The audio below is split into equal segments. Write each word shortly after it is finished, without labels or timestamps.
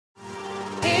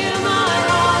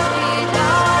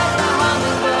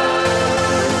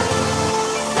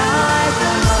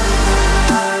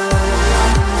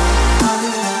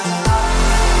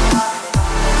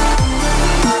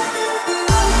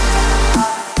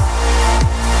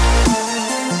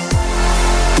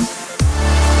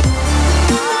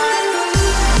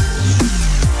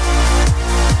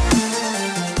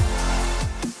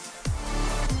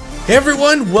Hey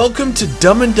everyone, welcome to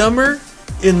Dumb and Dumber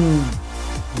in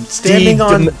standing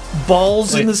on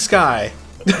balls in the sky.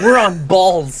 We're on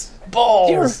balls.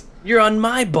 Balls. You're on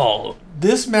my ball.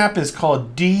 This map is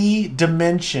called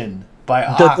D-Dimension by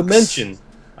The Ox. Dimension.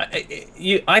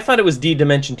 I thought it was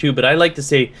D-Dimension too, but I like to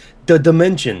say the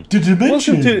Dimension. The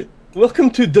Dimension.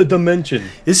 Welcome to the Dimension.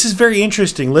 This is very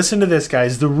interesting. Listen to this,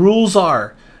 guys. The rules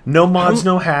are no mods,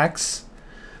 no hacks.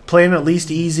 Playing at least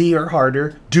easy or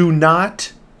harder. Do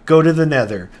not go to the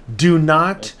nether. Do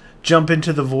not jump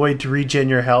into the void to regen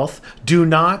your health. Do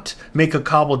not make a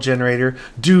cobble generator.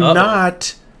 Do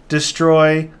not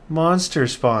destroy monster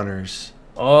spawners.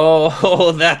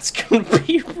 Oh, that's gonna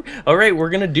be all right. We're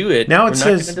gonna do it. Now it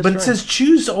says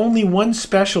choose only one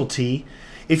specialty.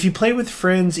 If you play with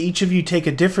friends, each of you take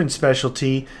a different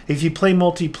specialty. If you play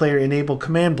multiplayer, enable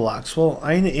command blocks. Well,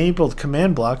 I enabled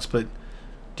command blocks, but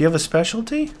do you have a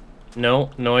specialty? No,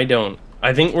 I don't.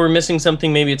 I think we're missing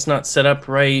something. Maybe it's not set up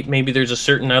right. Maybe there's a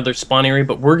certain other spawn area,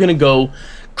 but we're gonna go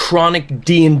chronic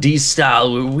D&D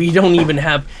style. We don't even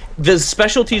have the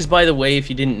specialties. By the way, if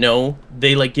you didn't know,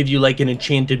 they like give you like an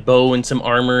enchanted bow and some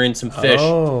armor and some fish.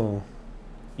 Oh.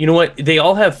 You know what? They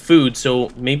all have food,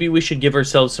 so maybe we should give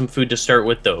ourselves some food to start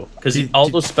with, though, because all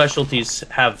those specialties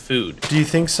have food. Do you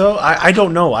think so? I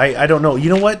don't know. I don't know. You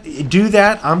know what? Do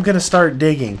that. I'm gonna start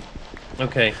digging.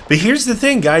 Okay. But here's the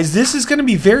thing, guys. This is going to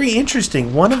be very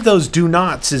interesting. One of those do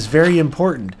nots is very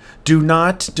important. Do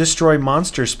not destroy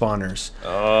monster spawners.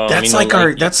 Oh, that's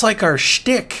like our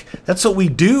shtick. That's what we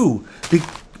do.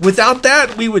 Without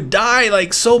that, we would die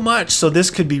like so much. So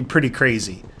this could be pretty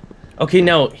crazy. Okay,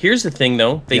 now here's the thing,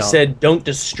 though. They said don't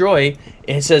destroy.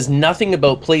 It says nothing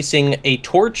about placing a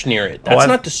torch near it. That's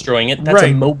not destroying it. That's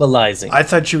immobilizing. I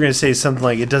thought you were going to say something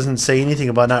like it doesn't say anything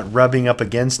about not rubbing up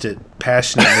against it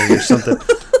passionately or something.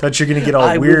 Thought you're going to get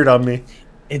all weird on me.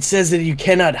 It says that you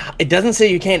cannot. It doesn't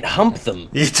say you can't hump them.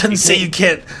 It doesn't say you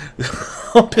can't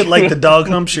hump it like the dog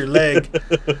humps your leg.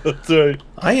 That's right.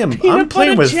 I'm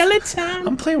playing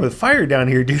with fire down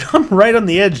here, dude. I'm right on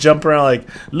the edge, jumping around like,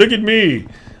 look at me.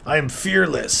 I am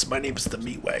fearless. My name's the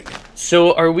Meat Wagon.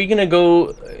 So are we gonna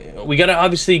go? We gotta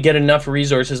obviously get enough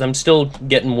resources. I'm still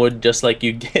getting wood, just like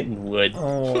you getting wood.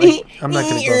 Oh, I'm not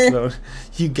gonna go through.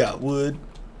 You got wood.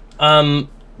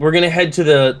 We're gonna head to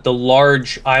the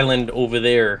large island over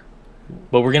there,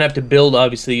 but we're gonna have to build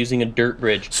obviously using a dirt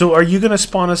bridge. So are you gonna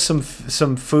spawn us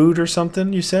some food or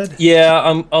something? You said.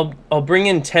 Yeah. I'll bring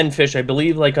in 10 fish. I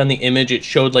believe like on the image it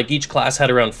showed like each class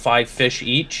had around 5 fish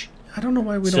each. I don't know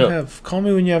why we don't have... Call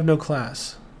me when you have no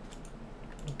class.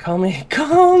 Call me.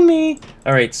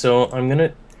 All right, so I'm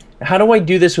gonna... How do I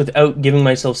do this without giving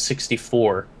myself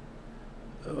 64?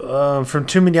 From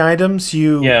too many items,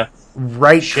 you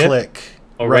right-click.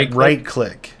 Oh,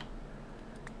 right-click?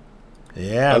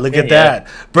 Yeah, okay, look at that.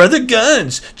 Brother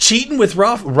Guns, cheating with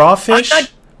raw fish?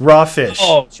 Raw fish.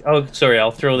 Oh, sorry,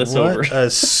 I'll throw this over. What a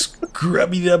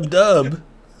scrubby-dub-dub.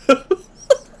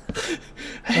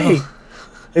 Hey...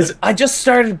 I just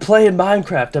started playing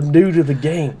Minecraft. I'm new to the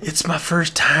game. It's my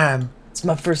first time. It's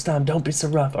my first time. Don't be so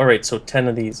rough. All right, so 10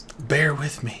 of these. Bear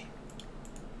with me.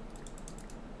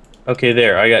 Okay,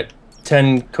 there. I got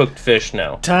 10 cooked fish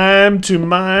now. Time to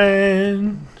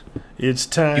mine. It's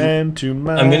time to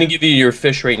mine. I'm going to give you your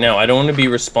fish right now. I don't want to be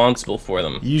responsible for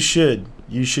them. You should.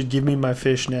 You should give me my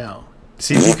fish now.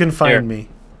 See if you can find me.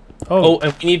 Oh,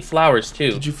 and we need flowers,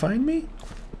 too. Did you find me?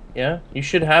 Yeah, you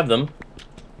should have them.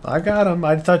 I got them.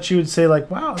 I thought you would say like,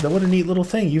 "Wow, what a neat little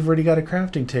thing! You've already got a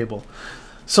crafting table."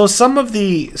 So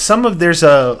there's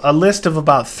a list of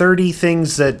about 30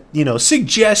 things that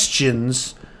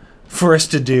suggestions for us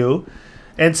to do,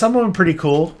 and some of them are pretty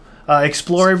cool.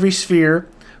 Explore every sphere,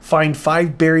 find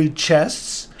 5 buried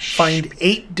chests, find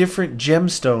 8 different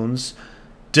gemstones,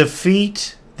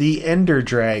 defeat the Ender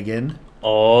Dragon.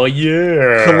 Oh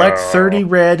yeah! Collect 30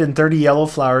 red and 30 yellow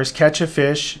flowers, catch a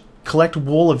fish. Collect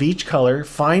wool of each color,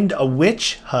 find a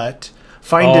witch hut,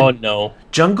 find a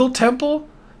jungle temple,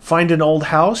 find an old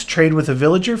house, trade with a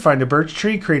villager, find a birch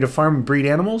tree, create a farm and breed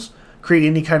animals, create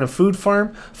any kind of food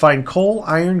farm, find coal,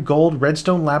 iron, gold,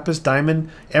 redstone, lapis, diamond,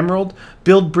 emerald,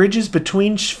 build bridges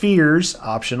between spheres,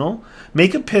 optional,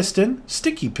 make a piston,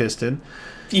 sticky piston.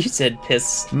 You said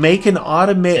piss. Make an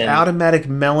automatic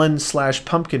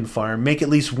melon/pumpkin farm. Make at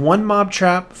least 1 mob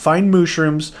trap. Find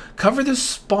mushrooms. Cover the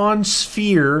spawn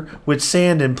sphere with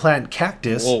sand and plant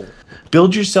cactus. Whoa.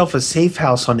 Build yourself a safe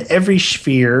house on every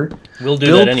sphere. We'll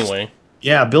do that anyway.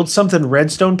 Yeah, build something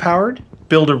redstone powered.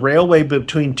 Build a railway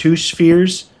between 2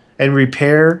 spheres. And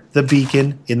repair the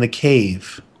beacon in the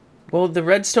cave. Well, the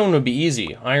redstone would be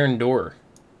easy. Iron door.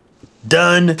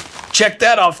 Done. Check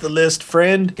that off the list,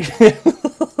 friend.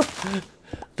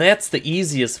 That's the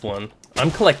easiest one. I'm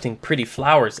collecting pretty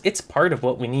flowers. It's part of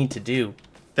what we need to do.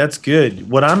 That's good.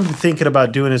 What I'm thinking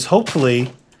about doing is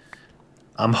hopefully,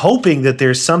 I'm hoping that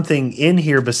there's something in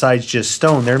here besides just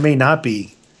stone. There may not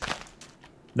be.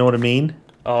 Know what I mean?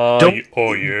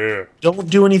 Yeah. Don't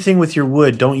do anything with your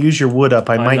wood. Don't use your wood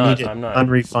up. I might need it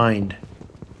unrefined.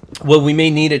 Well, we may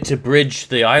need it to bridge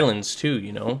the islands too,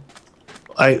 you know?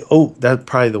 That's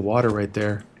probably the water right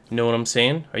there. You know what I'm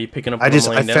saying? Are you picking up? But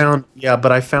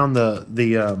I found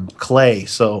the clay.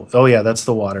 So, yeah, that's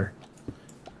the water.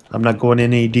 I'm not going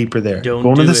any deeper there.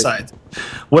 Going to the side.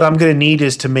 What I'm gonna need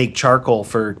is to make charcoal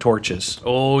for torches.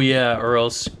 Oh yeah, or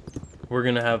else we're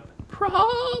gonna have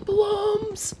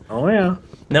problems. Oh yeah.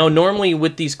 Now, normally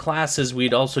with these classes,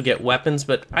 we'd also get weapons,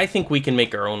 but I think we can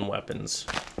make our own weapons,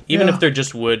 even if they're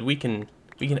just wood. We can.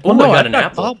 Oh, no, I got an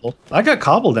apple. Cobble. I got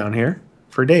cobble down here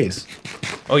for days.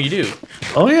 Oh, you do?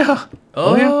 Oh yeah.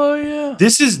 Oh yeah.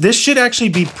 This should actually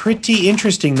be pretty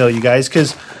interesting though, you guys,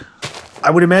 because I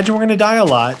would imagine we're gonna die a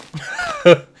lot.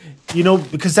 You know,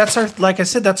 because that's like I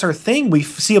said, that's our thing. We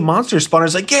see a monster spawner,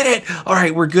 it's like, get it! All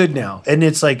right, we're good now. And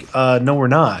it's like, no, we're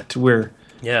not. We're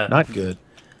not good.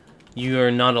 You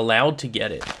are not allowed to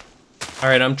get it. All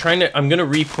right, I'm gonna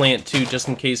replant too, just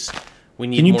in case we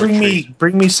need more trees. Can you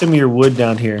bring me some of your wood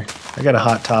down here? I got a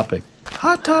hot topic.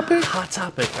 Hot topic? Hot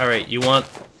topic. All right, you want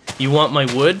my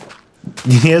wood?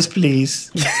 Yes, please.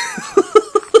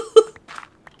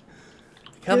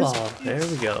 Come on, there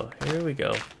we go. Here we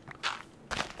go.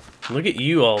 Look at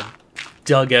you all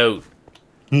dug out.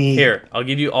 Here, I'll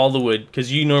give you all the wood,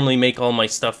 because you normally make all my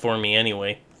stuff for me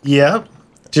anyway. Yep.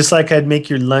 Just like I'd make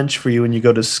your lunch for you when you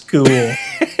go to school.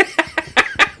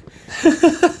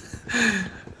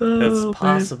 That's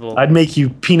possible. Man. I'd make you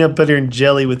peanut butter and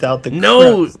jelly without the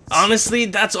crust. Honestly,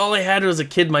 that's all I had as a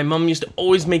kid. My mom used to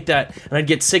always make that, and I'd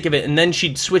get sick of it. And then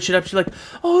she'd switch it up. She's like,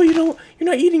 "Oh, you're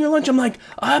not eating your lunch." I'm like,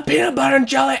 "Peanut butter and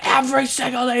jelly every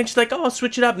single day." And she's like, "Oh, I'll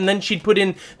switch it up." And then she'd put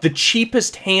in the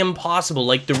cheapest ham possible,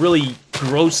 like the really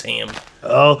gross ham.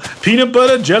 Oh, peanut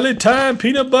butter jelly time!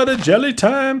 Peanut butter jelly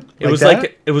time! It was like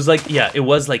that. It was like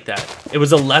that. It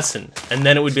was a lesson, and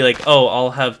then it would be like, "Oh, I'll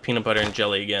have peanut butter and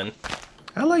jelly again."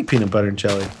 I like peanut butter and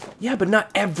jelly. Yeah, but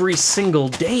not every single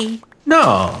day.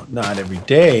 No, not every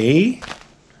day.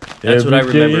 That's what I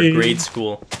remember grade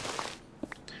school.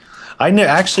 I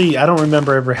don't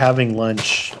remember ever having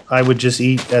lunch. I would just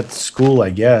eat at school, I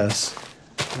guess.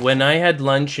 When I had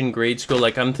lunch in grade school,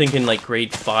 like I'm thinking like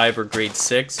grade 5 or grade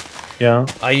 6. Yeah.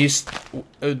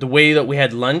 The way that we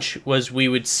had lunch was we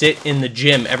would sit in the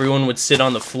gym. Everyone would sit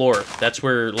on the floor. That's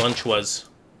where lunch was.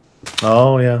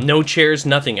 Oh, yeah. No chairs,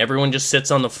 nothing. Everyone just sits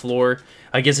on the floor.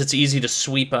 I guess it's easy to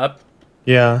sweep up.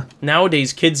 Yeah.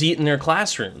 Nowadays, kids eat in their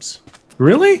classrooms.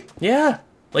 Really? Yeah.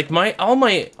 Like all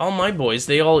my boys,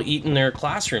 they all eat in their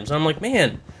classrooms. I'm like,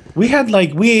 man. We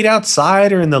ate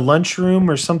outside or in the lunchroom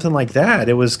or something like that.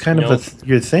 It was kind of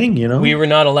your thing, you know? We were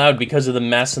not allowed because of the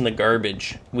mess and the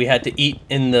garbage. We had to eat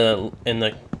in the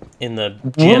gym.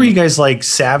 What were you guys, like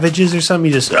savages or something?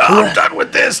 You just, I'm done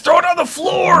with this. Throw it on the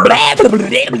floor.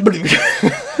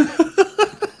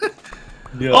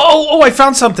 Oh, I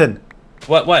found something.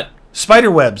 What?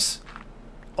 Spider webs.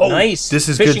 Oh, nice. This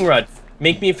is fishing rod.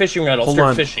 Make me a fishing rod. I'll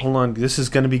start fishing. Hold on. This is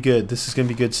going to be good. This is going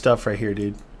to be good stuff right here,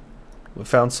 dude. We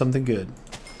found something good.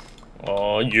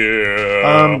 Oh,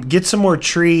 yeah. Get some more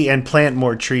tree and plant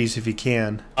more trees if you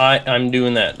can. I'm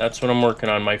doing that. That's what I'm working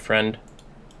on, my friend.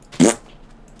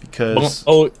 Because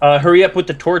hurry up with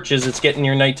the torches. It's getting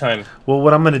near nighttime. Well,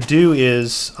 what I'm going to do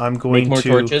is make more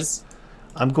torches.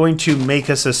 I'm going to make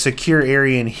us a secure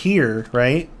area in here,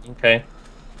 right? Okay.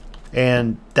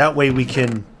 And that way we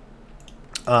can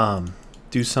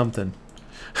do something.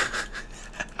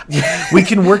 We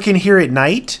can work in here at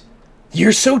night.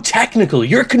 You're so technical.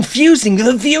 You're confusing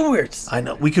the viewers. I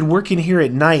know. We could work in here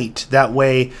at night. That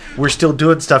way we're still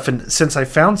doing stuff. And since I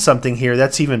found something here,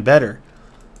 that's even better.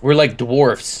 We're like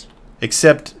dwarfs.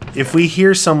 Except if we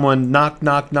hear someone knocking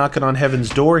on heaven's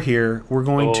door here, we're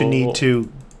going to need to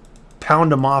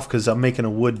pound them off because I'm making a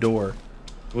wood door.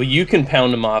 Well, you can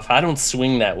pound them off. I don't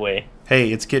swing that way.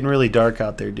 Hey, it's getting really dark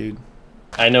out there, dude.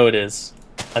 I know it is.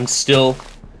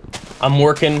 I'm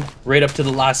working right up to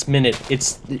the last minute.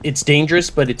 It's dangerous,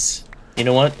 but it's, you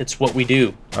know what? It's what we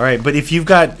do. All right, but if you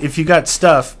got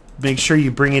stuff, make sure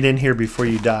you bring it in here before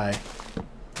you die.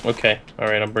 Okay. All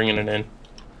right, I'm bringing it in.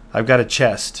 I've got a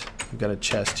chest. I've got a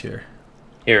chest here.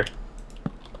 Here.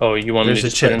 Oh, you want me to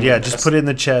just put it in the chest? Just put it in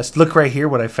the chest. Look right here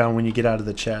what I found when you get out of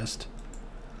the chest.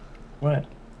 What?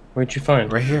 Where'd you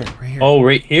find? Right here. Oh,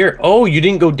 right here. Oh, you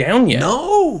didn't go down yet.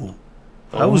 No.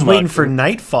 I was waiting for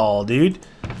nightfall, dude.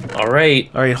 All right.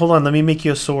 All right, hold on. Let me make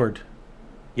you a sword.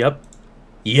 Yep.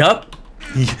 Yup.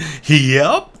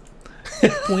 Yep.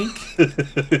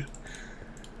 Boink.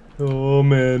 Oh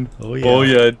man. Oh yeah. Oh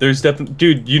yeah. There's definitely,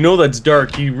 dude. You know that's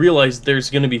dark. You realize there's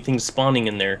gonna be things spawning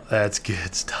in there. That's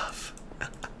good stuff.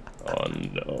 Oh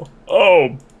no.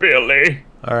 Oh Billy.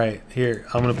 All right, here.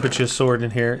 I'm gonna put you a sword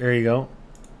in here. There you go.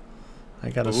 I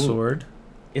got a sword.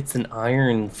 It's an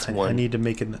iron one. I need to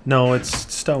make it. No,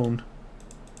 it's stone.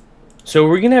 So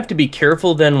we're gonna have to be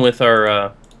careful then with our.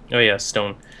 Oh yeah,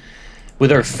 stone.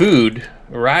 With our food,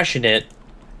 ration it.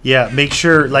 Yeah, make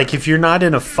sure. Like if you're not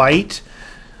in a fight,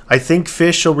 I think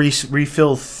fish will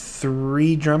refill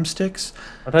 3 drumsticks.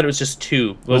 I thought it was just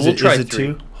 2. Well, we'll try 3.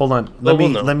 2? Hold on. Let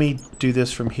me do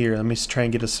this from here. Let me try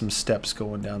and get us some steps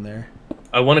going down there.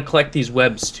 I want to collect these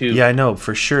webs too. Yeah, I know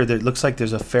for sure. There looks like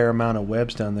there's a fair amount of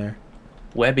webs down there.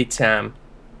 Webby time.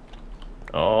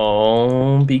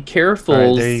 Oh, be careful.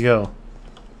 All right, there you go.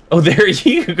 Oh, there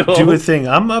you go. Do a thing.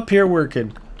 I'm up here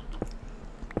working.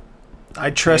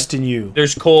 I trust in you.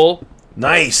 There's coal.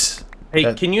 Nice.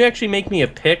 Hey, can you actually make me a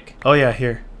pick? Oh yeah,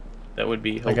 here. That would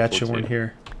be helpful. I got you one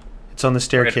here. It's on the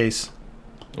staircase.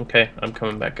 Okay, I'm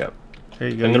coming back up. There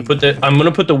you go. I'm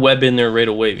gonna put the web in there right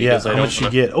away because how much you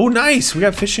get? Oh, nice. We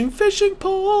got fishing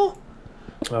pole.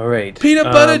 All right. Peanut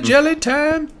butter jelly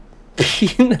time.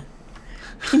 Peanut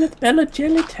butter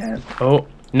jelly time. Oh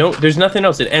no, there's nothing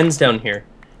else. It ends down here.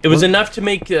 It was enough to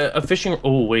make a fishing.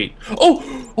 Oh wait.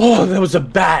 Oh, that was a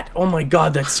bat. Oh my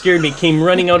god, that scared me. It came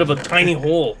running out of a tiny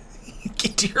hole.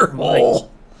 Get to your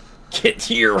hole. Get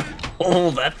to your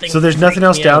hole. That thing. So there's nothing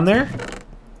else down there?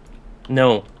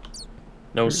 No.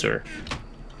 No, sir.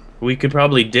 We could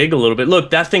probably dig a little bit.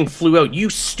 Look, that thing flew out. You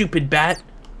stupid bat.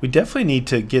 We definitely need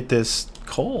to get this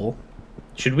coal.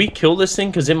 Should we kill this thing?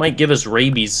 Because it might give us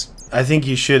rabies. I think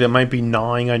you should. It might be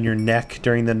gnawing on your neck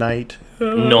during the night.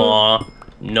 Nah.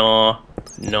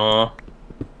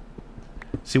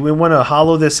 See, we want to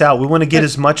hollow this out. We want to get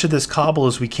as much of this cobble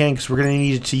as we can because we're going to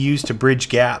need it to use to bridge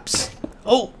gaps.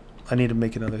 Oh, I need to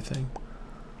make another thing.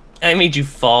 I made you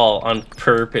fall on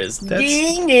purpose.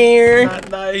 That's not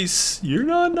nice. You're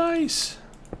not nice.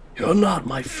 You're not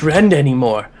my friend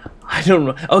anymore. I don't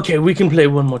know. Okay, we can play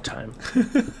one more time.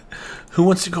 Who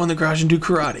wants to go in the garage and do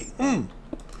karate? All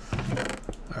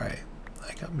right.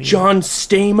 I got me. John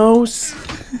Stamos?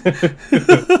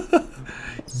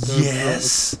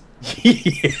 Yes.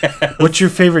 Yeah. What's your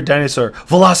favorite dinosaur?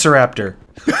 Velociraptor.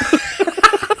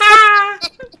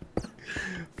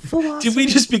 Did we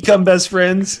just become best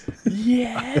friends?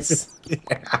 Yes.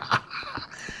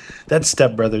 That's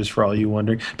Step Brothers for all you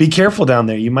wondering. Be careful down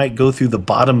there. You might go through the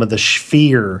bottom of the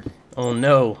sphere. Oh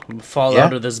no. Fall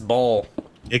out of this ball.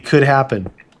 It could happen.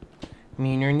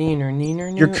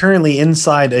 Neener. You're currently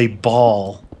inside a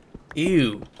ball.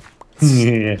 Ew.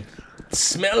 Yeah. It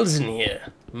smells in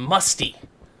here. Musty.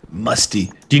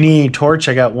 Musty. Do you need any torch?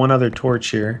 I got one other torch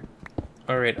here.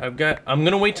 Alright, I'm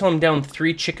gonna wait till I'm down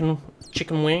 3 chicken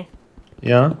wing.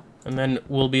 Yeah? And then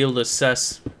we'll be able to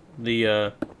assess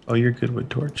the Oh, you're good with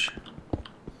torch.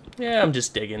 Yeah, I'm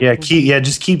just digging. Yeah,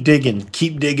 just keep digging.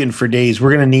 Keep digging for days.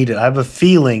 We're gonna need it. I have a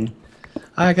feeling.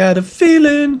 I got a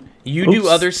feeling. You do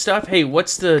other stuff? Hey,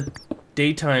 what's the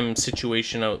daytime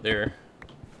situation out there?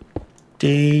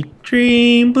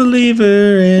 Daydream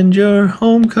believer and your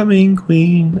homecoming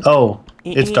queen. Oh,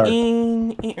 it's dark.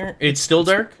 It's still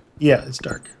dark? Yeah, it's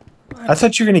dark. I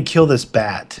thought you were gonna kill this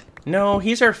bat. No,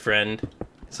 he's our friend.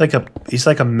 He's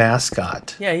like a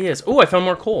mascot. Yeah, he is. Oh, I found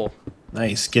more coal.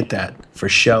 Nice, get that for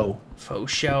show.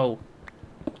 Faux show.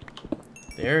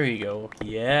 There you go.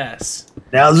 Yes.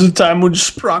 Now's the time when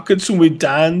sprockets and we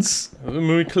dance. When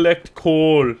we collect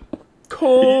coal.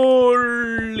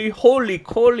 Holy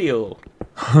colio.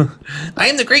 I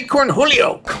am the great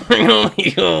Cornholio.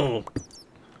 Cornholio.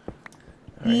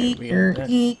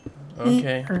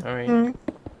 Okay, alright.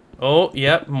 Oh,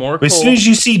 yep, more coal. As soon as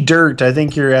you see dirt, I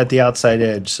think you're at the outside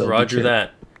edge. So Roger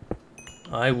that.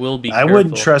 I will be careful. I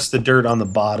wouldn't trust the dirt on the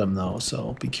bottom, though,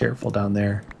 so be careful down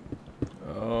there.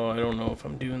 Oh, I don't know if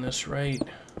I'm doing this right.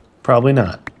 Probably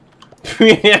not.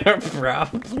 Yeah,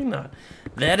 probably not.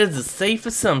 That is a safe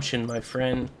assumption, my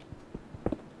friend.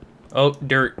 Oh,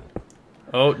 dirt.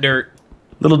 Oh, dirt.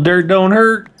 Little dirt don't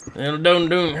hurt. It don't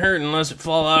hurt unless it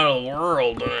fall out of the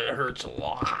world, and it hurts a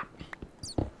lot.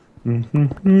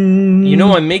 You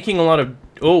know, I'm making a lot of...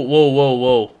 Oh,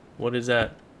 whoa. What is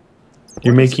that?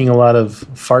 You're making a lot of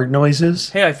fart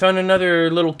noises? Hey, I found another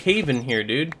little cave in here,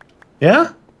 dude.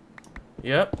 Yeah?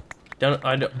 Yep.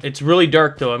 It's really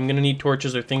dark, though. I'm going to need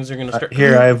torches or things are going to start...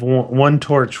 Here, I have one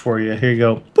torch for you. Here you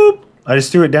go. Boop! I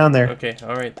just threw it down there. Okay,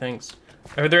 alright, thanks.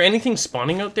 Are there anything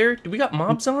spawning out there? Do we got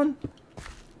mobs on?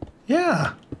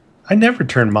 Yeah. I never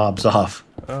turn mobs off.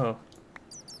 Oh.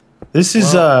 This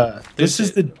is Well, this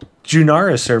is the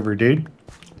Junara server, dude.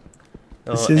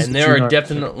 Oh, This is and there are Junara.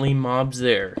 definitely mobs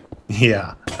there.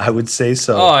 Yeah, I would say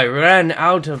so. Oh, I ran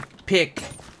out of pick.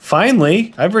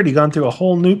 Finally, I've already gone through a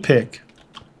whole new pick.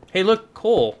 Hey, look,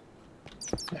 coal.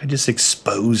 I just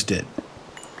exposed it.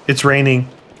 It's raining.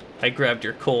 I grabbed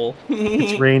your coal.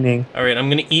 It's raining. All right, I'm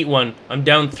gonna eat one. I'm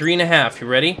down 3.5. You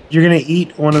ready? You're gonna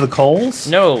eat one of the coals?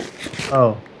 No.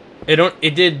 Oh.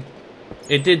 It did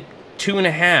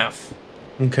 2.5.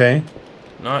 Okay.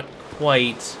 Not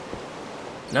quite.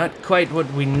 Not quite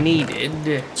what we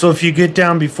needed. So if you get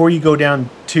down before you go down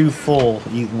too full,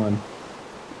 eat one.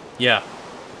 Yeah.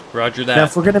 Roger that. Now,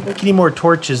 if we're gonna make any more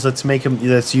torches, let's make them.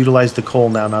 Let's utilize the coal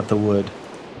now, not the wood.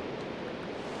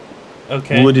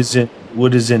 Okay. Wood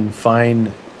is in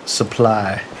fine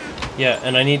supply. Yeah,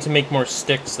 and I need to make more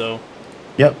sticks though,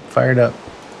 Yep, fired up.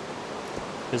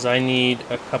 because I need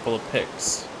a couple of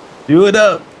picks. Do it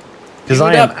up. Because Do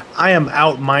it up. I am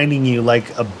out mining you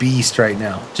like a beast right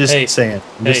now. Just saying.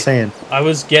 I'm just saying. I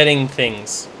was getting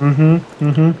things. This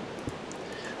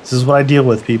is what I deal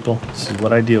with, people. This is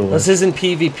what I deal with. This isn't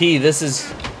PvP. This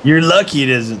is You're lucky it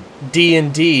isn't.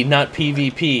 D&D, not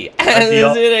PvP.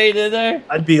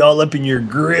 I'd be all up in your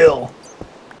grill.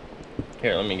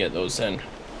 Here, let me get those in.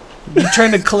 You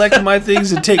trying to collect my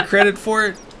things and take credit for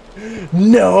it?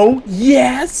 No.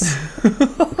 Yes.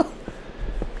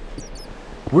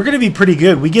 We're going to be pretty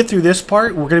good. We get through this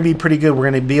part, we're going to be pretty good. We're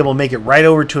going to be able to make it right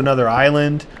over to another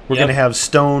island. We're going to have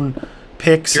stone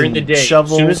picks During and the day.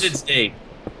 shovels. As soon as it's day.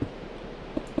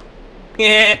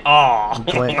 Yeah.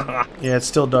 Aw. Yeah, it's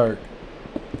still dark.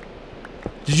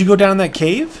 Did you go down that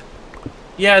cave?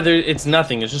 Yeah, it's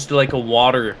nothing. It's just like a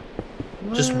water.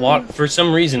 What? Just water. For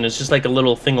some reason, it's just like a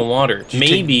little thing of water.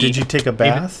 Did you take a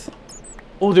bath?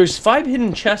 Oh, there's 5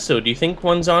 hidden chests, though. Do you think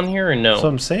one's on here or no? That's what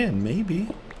I'm saying. Maybe.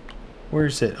 Where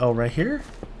is it? Oh, right here?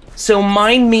 So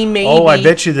mind me, maybe. Oh, I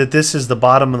bet you that this is the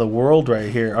bottom of the world right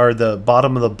here. Or the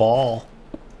bottom of the ball.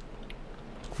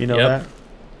 You know that?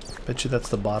 Bet you that's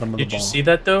the bottom of the ball. Did you see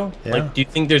that, though? Yeah. Like, do you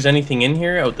think there's anything in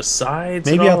here? Out the sides?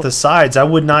 Maybe out the sides. I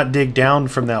would not dig down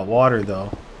from that water,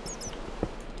 though.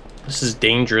 This is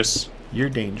dangerous. You're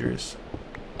dangerous.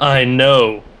 I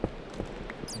know.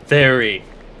 Very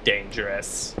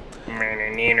dangerous.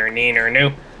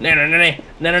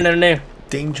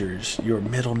 Danger's your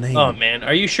middle name. Oh, man.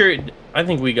 Are you sure? I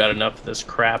think we got enough of this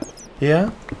crap.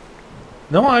 Yeah?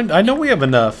 No, I know we have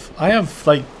enough. I have,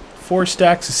 like, 4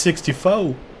 stacks of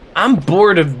 64. I'm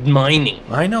bored of mining.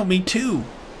 I know, me too.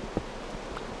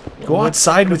 Go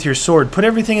outside with your sword. Put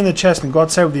everything in the chest and go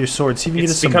outside with your sword. See if you can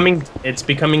get some It's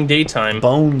becoming daytime.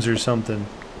 bones or something.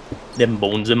 Them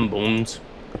bones.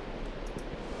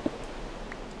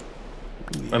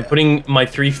 Yeah. I'm putting my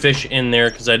 3 fish in there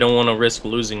because I don't want to risk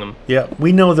losing them. Yeah,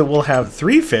 we know that we'll have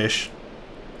 3 fish.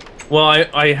 Well,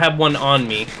 I have one on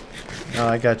me. Oh,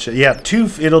 I gotcha. Yeah, 2.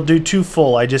 It'll do 2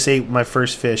 full. I just ate my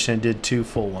first fish and did 2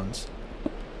 full ones.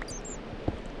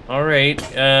 All right.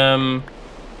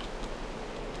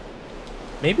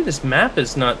 Maybe this map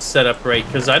is not set up right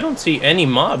because I don't see any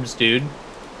mobs, dude.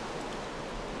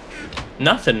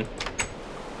 Nothing.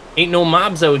 Ain't no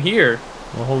mobs out here.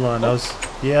 Well, hold on.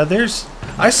 Yeah, there's.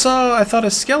 I thought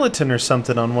a skeleton or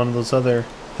something on one of those other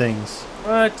things.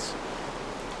 What?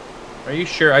 Are you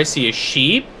sure? I see a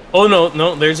sheep. Oh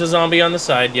no, there's a zombie on the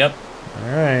side. Yep. All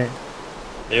right.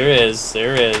 There is.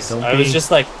 I was be-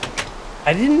 just like,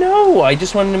 I didn't know. I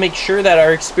just wanted to make sure that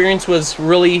our experience was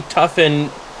really tough and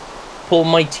pull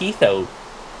my teeth out.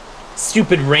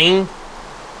 Stupid rain.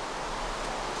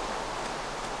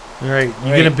 All right.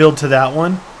 You gonna build to that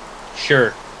one?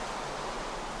 Sure.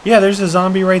 Yeah, there's a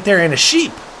zombie right there and a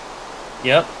sheep.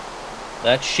 Yep.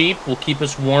 That sheep will keep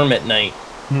us warm at night.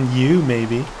 You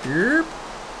maybe. Yerp.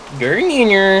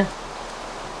 Gernier.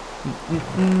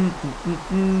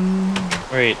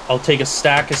 Alright, I'll take a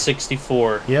stack of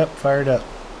 64. Yep, fired up.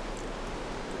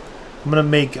 I'm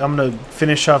gonna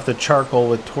finish off the charcoal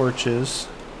with torches.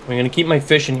 I'm gonna keep my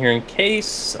fish in here in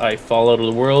case I fall out of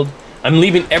the world. I'm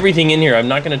leaving everything in here. I'm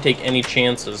not gonna take any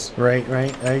chances. Right.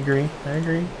 I agree.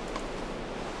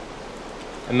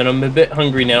 I mean, I'm a bit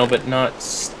hungry now, but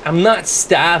I'm not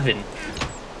starving.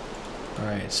 All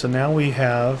right. So now we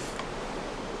have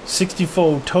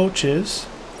 64 torches.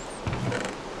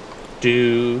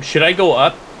 Should I go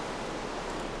up?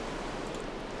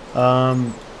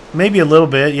 Maybe a little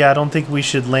bit. Yeah, I don't think we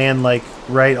should land like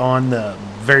right on the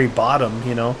very bottom,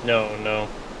 you know. No.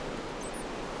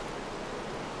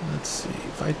 Let's see.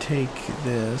 If I take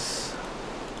this,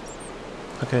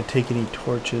 I'm not gonna take any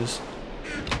torches.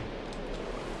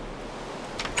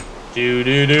 Do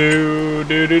do do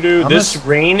do do do. This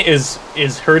rain is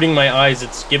hurting my eyes.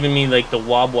 It's giving me like the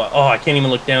wobble. Oh, I can't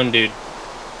even look down, dude.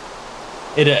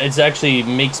 It's actually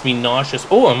makes me nauseous.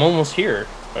 Oh, I'm almost here.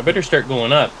 I better start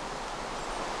going up.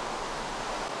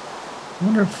 I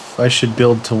wonder if I should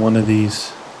build to one of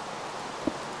these.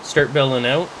 Start building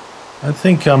out? I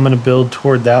think I'm going to build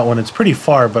toward that one. It's pretty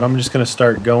far, but I'm just going to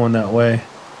start going that way.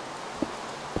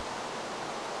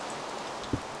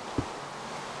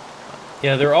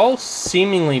 Yeah, they're all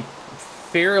seemingly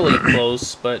fairly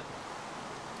close, but...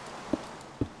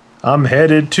 I'm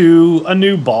headed to a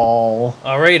new ball.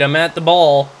 Alright, I'm at the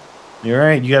ball. You're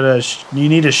right. You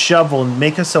need a shovel and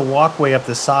make us a walkway up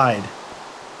the side.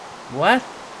 What?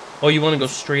 Oh, you want to go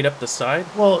straight up the side?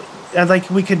 Well, like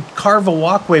we could carve a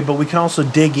walkway, but we can also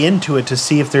dig into it to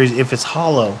see if it's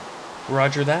hollow.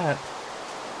 Roger that.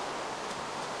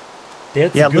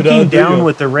 That's yeah, a good looking idea. down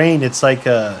with the rain, it's like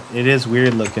it is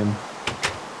weird looking.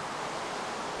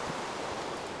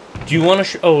 Do you want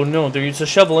to? Oh no, there's a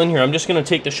shovel in here. I'm just gonna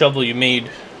take the shovel you made.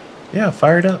 Yeah,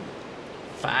 fire it up.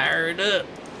 Fire it up.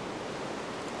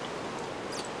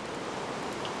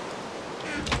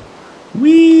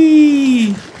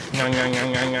 Whee!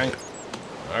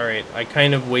 Alright, I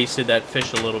kind of wasted that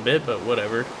fish a little bit, but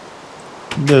whatever.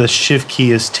 The shift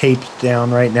key is taped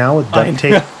down right now with duct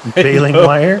tape and baling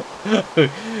wire.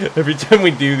 Every time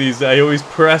we do these, I always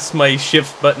press my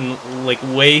shift button like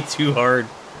way too hard.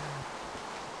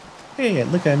 Hey,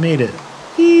 look, I made it.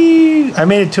 Whee! I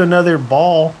made it to another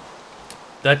ball.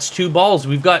 That's 2 balls.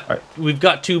 We've got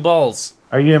 2 balls.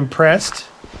 Are you impressed?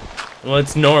 Well,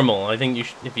 it's normal. I think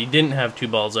if you didn't have 2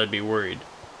 balls, I'd be worried.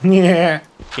 Yeah.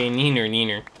 Okay,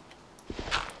 neener.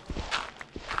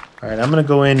 Alright, I'm going to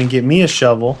go in and get me a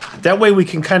shovel. That way we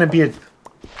can kind of be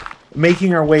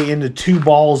making our way into 2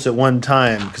 balls at one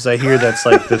time, because I hear that's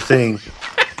like the thing.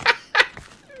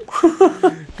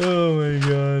 Oh my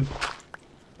god.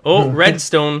 Oh,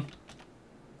 redstone.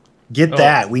 Get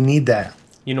that. We need that.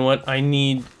 You know what? We're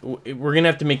going to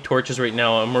have to make torches right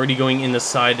now. I'm already going in the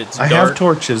side. It's dark. I have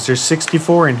torches. There's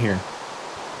 64 in here.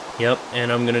 Yep,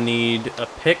 and I'm going to need a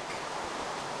pick.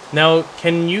 Now,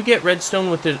 can you get redstone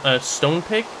with a stone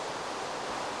pick?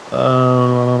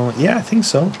 Yeah, I think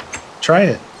so. Try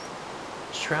it.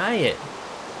 Try it.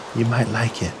 You might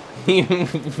like it.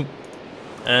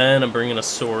 And I'm bringing a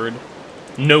sword.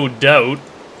 No doubt.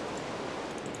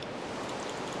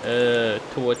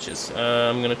 Torches.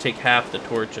 I'm gonna take half the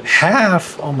torches.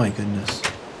 Half? Oh my goodness.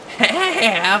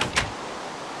 Half?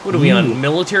 What are we on,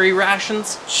 military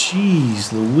rations?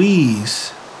 Jeez,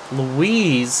 Louise.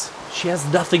 Louise? She has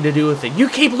nothing to do with it. You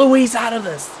keep Louise out of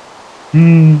this!